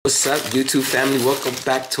What's up, YouTube family? Welcome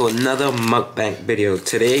back to another mukbang video.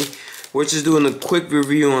 Today we're just doing a quick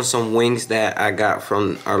review on some wings that I got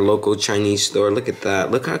from our local Chinese store. Look at that.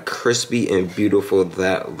 Look how crispy and beautiful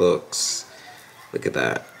that looks. Look at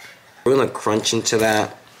that. We're gonna crunch into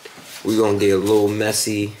that. We're gonna get a little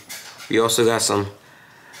messy. We also got some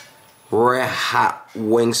red hot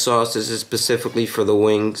wing sauce. This is specifically for the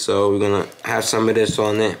wings, so we're gonna have some of this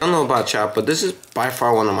on it. I don't know about y'all, but this is by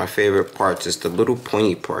far one of my favorite parts. It's the little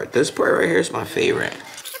pointy part. This part right here is my favorite.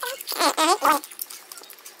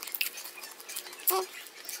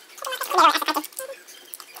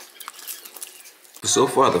 So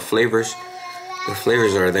far the flavors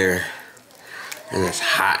are there, and it's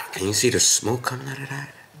hot. Can you see the smoke coming out of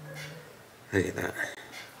that? Look at that.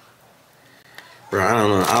 Bro, I don't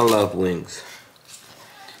know. I love wings.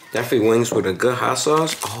 Definitely wings with a good hot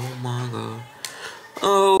sauce. Oh my god.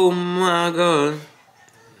 Oh my god.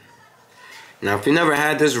 Now, if you never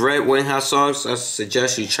had this red wing hot sauce, I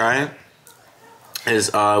suggest you try it.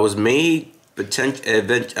 It was made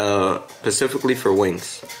specifically for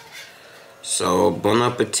wings. So, bon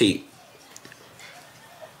appetit.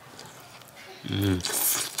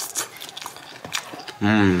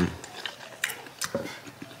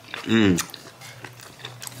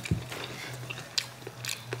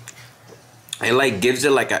 It like gives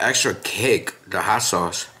it like an extra kick, the hot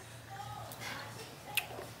sauce,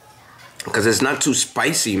 because it's not too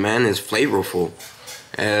spicy, man. It's flavorful,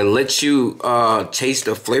 and it lets you taste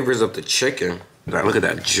the flavors of the chicken. Like, look at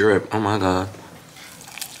that drip. Oh my god.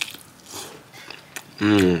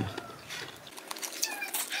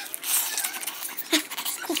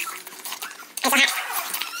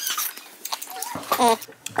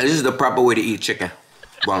 This is the proper way to eat chicken.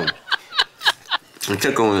 Wow. And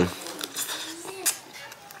chicken wing.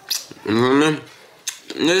 You know what I mean?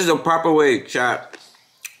 This is the proper way, chat.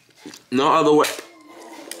 No other way.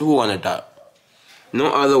 Who wanted that?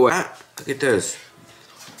 No other way. Look at this.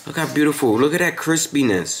 Look how beautiful. Look at that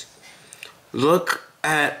crispiness. Look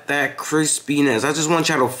at that crispiness. I just want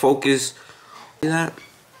y'all to focus. See that?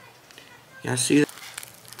 Y'all see that?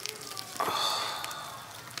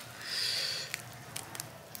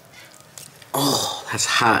 Oh, that's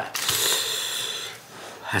hot.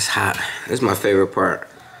 That's hot. This is my favorite part.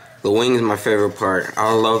 The wing is my favorite part.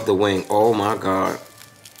 I love the wing. Oh my god.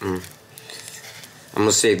 I'm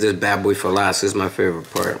gonna save this bad boy for last. This is my favorite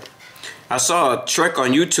part. I saw a trick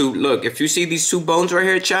on YouTube. Look, if you see these two bones right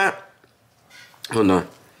here, chat. Hold on.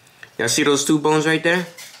 Y'all see those two bones right there?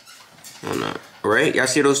 Hold on. Right? Y'all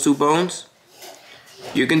see those two bones?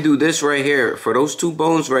 You can do this right here. For those two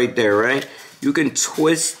bones right there, right? You can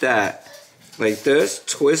twist that like this.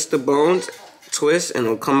 Twist the bones. Twist and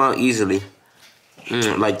it'll come out easily.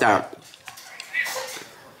 Like that.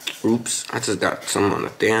 Oops, I just got some on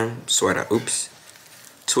the damn sweater. Oops.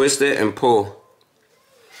 Twist it and pull.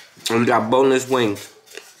 And we got boneless wings.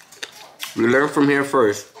 You learn from here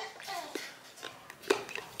first.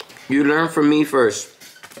 You learn from me first.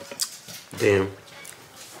 Damn.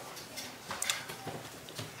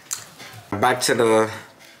 Back to the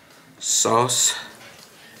sauce.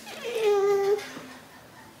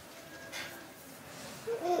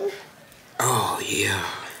 Oh yeah.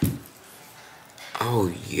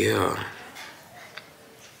 Oh yeah.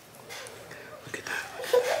 Look at that.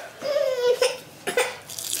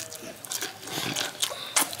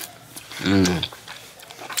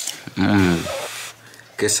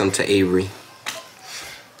 Get some to Avery.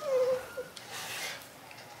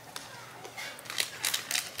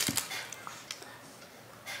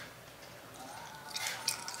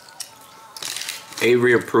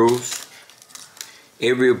 Avery approves.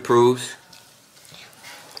 Avery approves.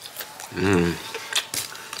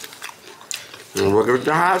 Look at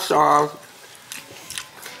the hot sauce.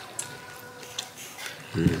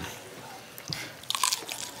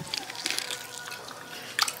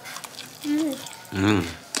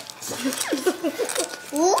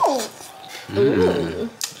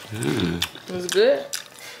 It was good.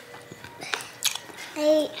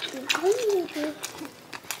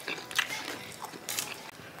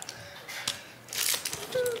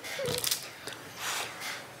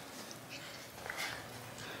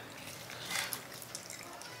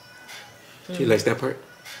 She likes that part.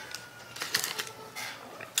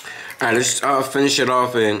 Alright, let's finish it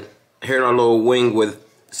off and hear our little wing with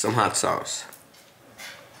some hot sauce.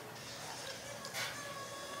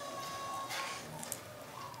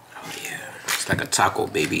 Oh yeah, it's like a taco,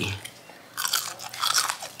 baby.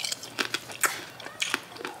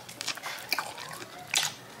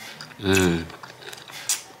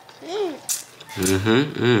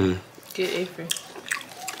 Get Avery.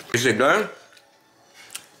 Is it done?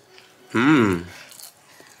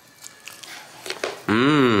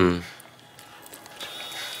 Mmm.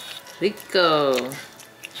 Rico.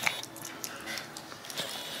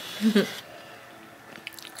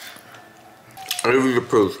 Avery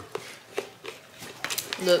approves.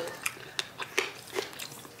 Look.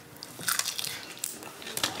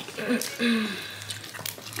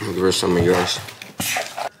 I'll give her some of yours.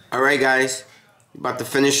 Alright guys, about to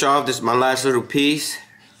finish off. This is my last little piece.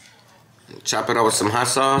 Chop it up with some hot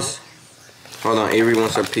sauce. Hold on, Avery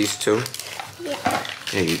wants her piece too. Yeah.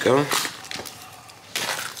 There you go.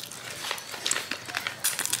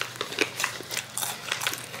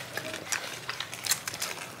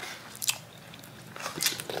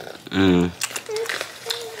 Mmm.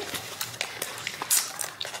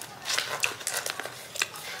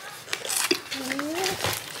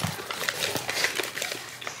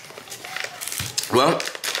 Well,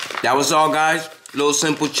 that was all, guys. Little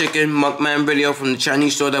simple chicken mukbang video from the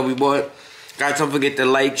Chinese store that we bought. Guys, don't forget to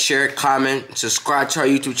like, share, comment, subscribe to our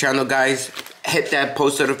YouTube channel, guys. Hit that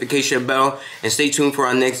post notification bell and stay tuned for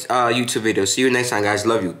our next YouTube video. See you next time, guys.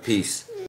 Love you. Peace.